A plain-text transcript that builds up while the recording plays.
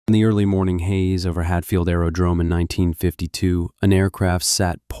In the early morning haze over Hatfield Aerodrome in 1952, an aircraft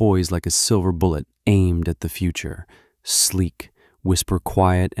sat poised like a silver bullet aimed at the future. Sleek, whisper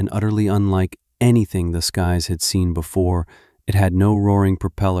quiet, and utterly unlike anything the skies had seen before, it had no roaring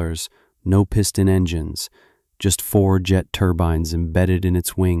propellers, no piston engines, just 4 jet turbines embedded in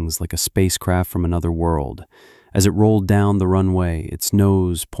its wings like a spacecraft from another world. As it rolled down the runway, its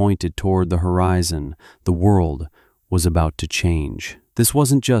nose pointed toward the horizon, the world was about to change. This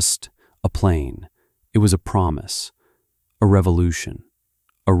wasn't just a plane. It was a promise, a revolution,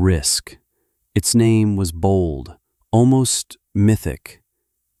 a risk. Its name was bold, almost mythic,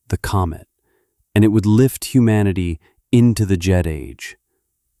 the Comet, and it would lift humanity into the jet age.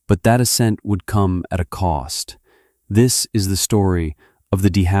 But that ascent would come at a cost. This is the story of the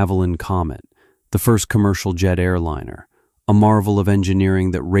de Havilland Comet, the first commercial jet airliner, a marvel of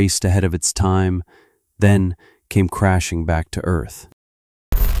engineering that raced ahead of its time, then came crashing back to Earth.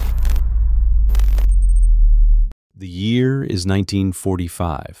 The year is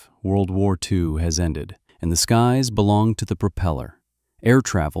 1945. World War II has ended, and the skies belong to the propeller. Air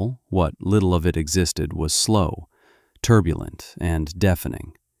travel, what little of it existed, was slow, turbulent, and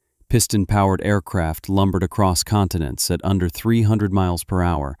deafening. Piston-powered aircraft lumbered across continents at under 300 miles per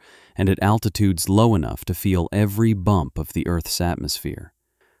hour and at altitudes low enough to feel every bump of the Earth's atmosphere.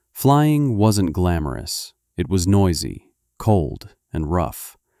 Flying wasn't glamorous. It was noisy, cold, and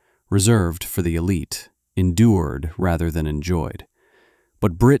rough, reserved for the elite, endured rather than enjoyed.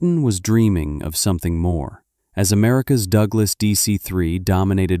 But Britain was dreaming of something more. As America's Douglas DC-3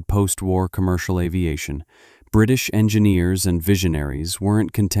 dominated post-war commercial aviation, British engineers and visionaries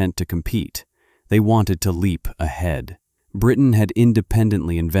weren't content to compete. They wanted to leap ahead. Britain had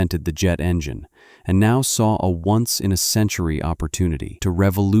independently invented the jet engine and now saw a once-in-a-century opportunity to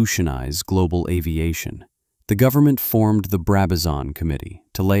revolutionize global aviation. The government formed the Brabazon Committee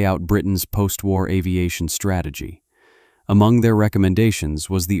to lay out Britain's post-war aviation strategy. Among their recommendations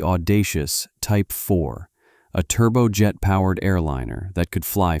was the audacious Type 4, a turbojet-powered airliner that could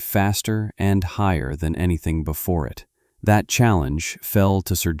fly faster and higher than anything before it. That challenge fell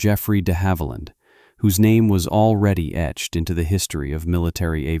to Sir Geoffrey de Havilland, whose name was already etched into the history of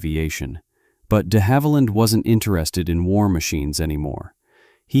military aviation. But de Havilland wasn't interested in war machines anymore.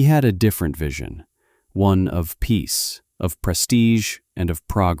 He had a different vision, one of peace, of prestige, and of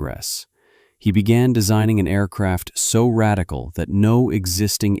progress. He began designing an aircraft so radical that no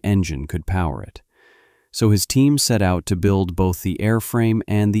existing engine could power it. So his team set out to build both the airframe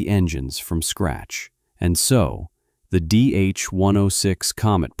and the engines from scratch. And so, the DH-106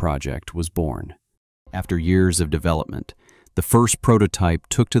 Comet project was born. After years of development, the first prototype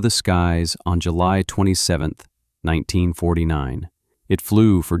took to the skies on July 27, 1949. It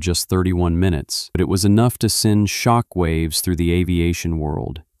flew for just 31 minutes, but it was enough to send shock waves through the aviation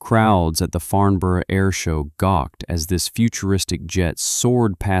world. Crowds at the Farnborough Air Show gawked as this futuristic jet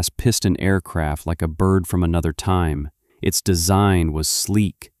soared past piston aircraft like a bird from another time. Its design was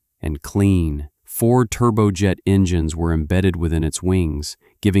sleek and clean. 4 turbojet engines were embedded within its wings,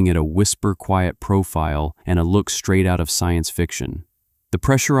 giving it a whisper-quiet profile and a look straight out of science fiction. The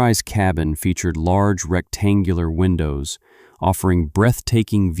pressurized cabin featured large rectangular windows, offering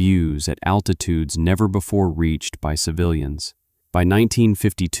breathtaking views at altitudes never before reached by civilians. By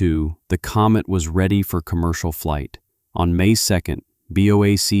 1952, the Comet was ready for commercial flight. On May 2nd,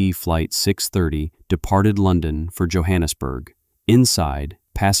 BOAC Flight 630 departed London for Johannesburg. Inside,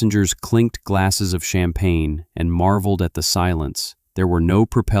 passengers clinked glasses of champagne and marveled at the silence. There were no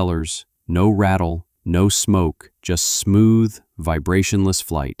propellers, no rattle, no smoke, just smooth, vibrationless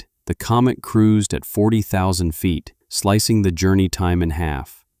flight. The Comet cruised at 40,000 feet, slicing the journey time in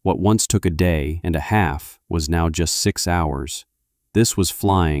half. What once took a day and a half was now just 6 hours. This was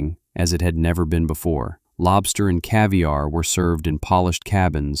flying as it had never been before. Lobster and caviar were served in polished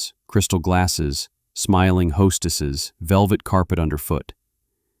cabins, crystal glasses, smiling hostesses, velvet carpet underfoot.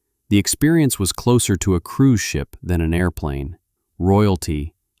 The experience was closer to a cruise ship than an airplane.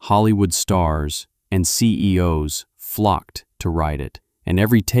 Royalty, Hollywood stars, and CEOs flocked to ride it, and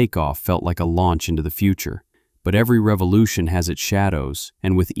every takeoff felt like a launch into the future. But every revolution has its shadows,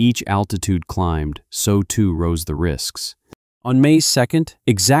 and with each altitude climbed, so too rose the risks. On May 2nd,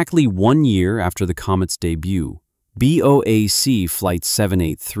 exactly 1 year after the Comet's debut, BOAC Flight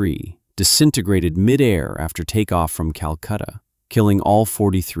 783 disintegrated mid-air after takeoff from Calcutta, killing all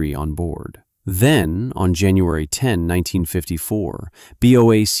 43 on board. Then, on January 10, 1954,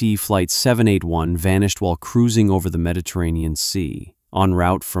 BOAC Flight 781 vanished while cruising over the Mediterranean Sea, en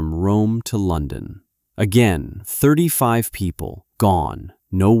route from Rome to London. Again, 35 people gone.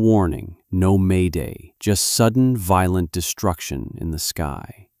 No warning, no mayday, just sudden violent destruction in the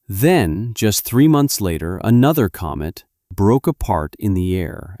sky. Then, just 3 months later, another comet broke apart in the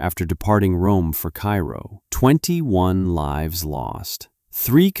air after departing Rome for Cairo. 21 lives lost.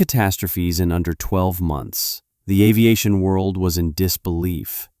 3 catastrophes in under 12 months. The aviation world was in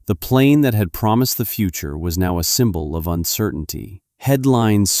disbelief. The plane that had promised the future was now a symbol of uncertainty.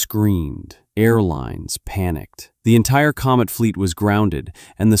 Headlines screamed. Airlines panicked. The entire Comet fleet was grounded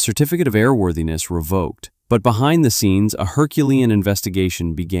and the certificate of airworthiness revoked. But behind the scenes, a Herculean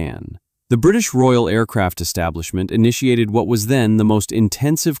investigation began. The British Royal Aircraft Establishment initiated what was then the most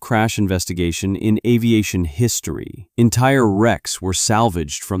intensive crash investigation in aviation history. Entire wrecks were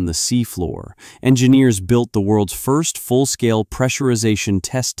salvaged from the seafloor. Engineers built the world's first full-scale pressurization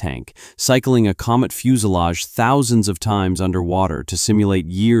test tank, cycling a Comet fuselage thousands of times underwater to simulate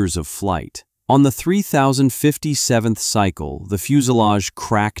years of flight. On the 3057th cycle, the fuselage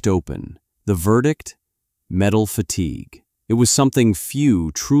cracked open. The verdict? Metal fatigue. It was something few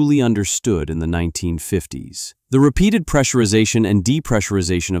truly understood in the 1950s. The repeated pressurization and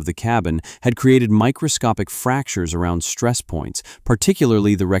depressurization of the cabin had created microscopic fractures around stress points,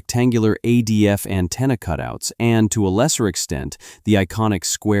 particularly the rectangular ADF antenna cutouts and, to a lesser extent, the iconic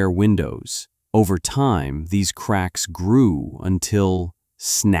square windows. Over time, these cracks grew until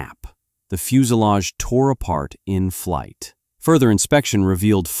snap. The fuselage tore apart in flight. Further inspection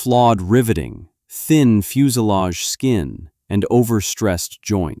revealed flawed riveting, thin fuselage skin, and overstressed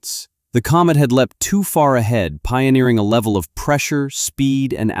joints. The Comet had leapt too far ahead, pioneering a level of pressure,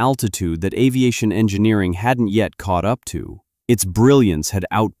 speed, and altitude that aviation engineering hadn't yet caught up to. Its brilliance had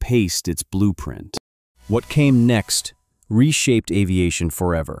outpaced its blueprint. What came next reshaped aviation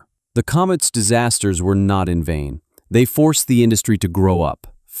forever. The Comet's disasters were not in vain. They forced the industry to grow up,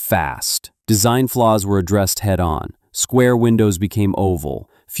 fast. Design flaws were addressed head-on. Square windows became oval.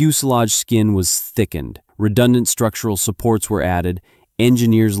 Fuselage skin was thickened. Redundant structural supports were added.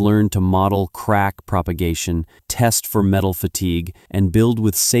 Engineers learned to model crack propagation, test for metal fatigue, and build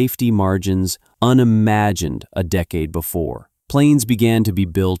with safety margins unimagined a decade before. Planes began to be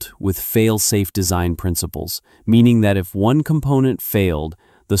built with fail-safe design principles, meaning that if one component failed,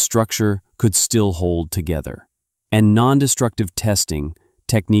 the structure could still hold together. And non-destructive testing,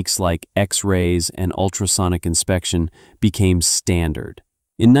 techniques like X-rays and ultrasonic inspection, became standard.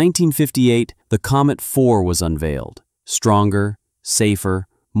 In 1958, the Comet 4 was unveiled. Stronger, safer,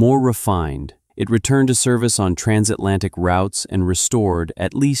 more refined, it returned to service on transatlantic routes and restored,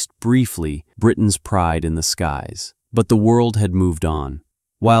 at least briefly, Britain's pride in the skies. But the world had moved on.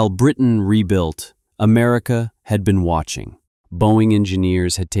 While Britain rebuilt, America had been watching. Boeing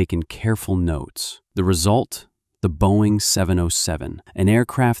engineers had taken careful notes. The result? The Boeing 707, an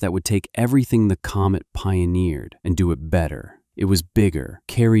aircraft that would take everything the Comet pioneered and do it better. It was bigger,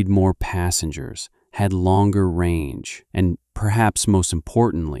 carried more passengers, had longer range, and perhaps most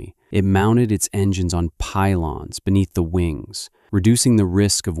importantly, it mounted its engines on pylons beneath the wings, reducing the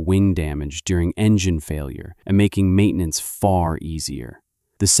risk of wing damage during engine failure and making maintenance far easier.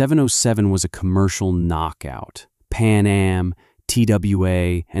 The 707 was a commercial knockout. Pan Am,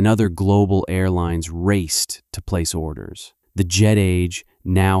 TWA, and other global airlines raced to place orders. The jet age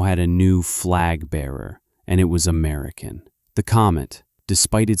now had a new flag bearer, and it was American. The Comet,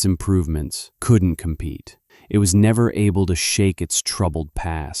 despite its improvements, couldn't compete. It was never able to shake its troubled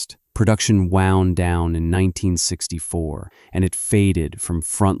past. Production wound down in 1964, and it faded from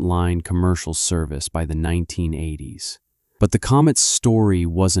frontline commercial service by the 1980s. But the Comet's story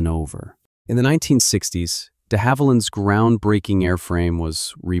wasn't over. In the 1960s, de Havilland's groundbreaking airframe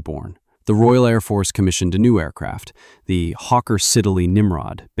was reborn. The Royal Air Force commissioned a new aircraft, the Hawker Siddeley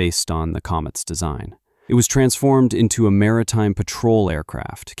Nimrod, based on the Comet's design. It was transformed into a maritime patrol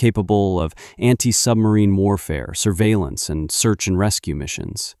aircraft, capable of anti-submarine warfare, surveillance, and search and rescue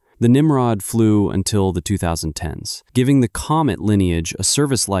missions. The Nimrod flew until the 2010s, giving the Comet lineage a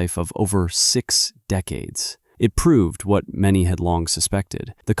service life of over 6 decades. It proved what many had long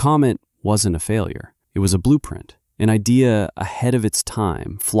suspected. The Comet wasn't a failure. It was a blueprint, an idea ahead of its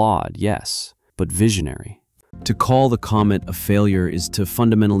time, flawed, yes, but visionary. To call the Comet a failure is to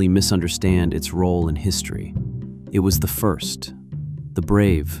fundamentally misunderstand its role in history. It was the first, the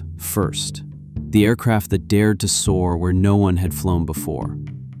brave first, the aircraft that dared to soar where no one had flown before.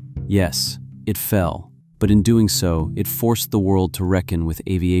 Yes, it fell, but in doing so, it forced the world to reckon with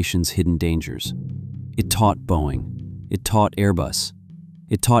aviation's hidden dangers. It taught Boeing, it taught Airbus,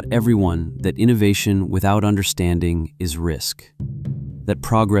 it taught everyone that innovation without understanding is risk, that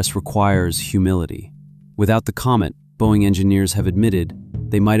progress requires humility. Without the Comet, Boeing engineers have admitted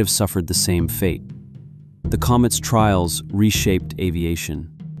they might have suffered the same fate. The Comet's trials reshaped aviation.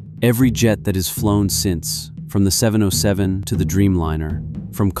 Every jet that has flown since, from the 707 to the Dreamliner,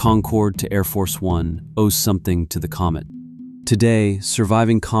 from Concorde to Air Force One, owes something to the comet. Today,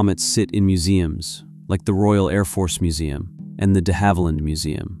 surviving comets sit in museums, like the Royal Air Force Museum and the de Havilland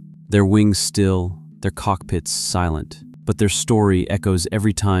Museum. Their wings still, their cockpits silent, but their story echoes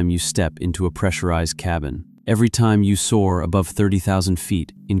every time you step into a pressurized cabin, every time you soar above 30,000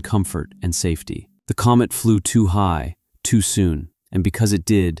 feet in comfort and safety. The comet flew too high, too soon, and because it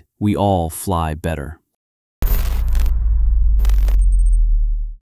did, we all fly better.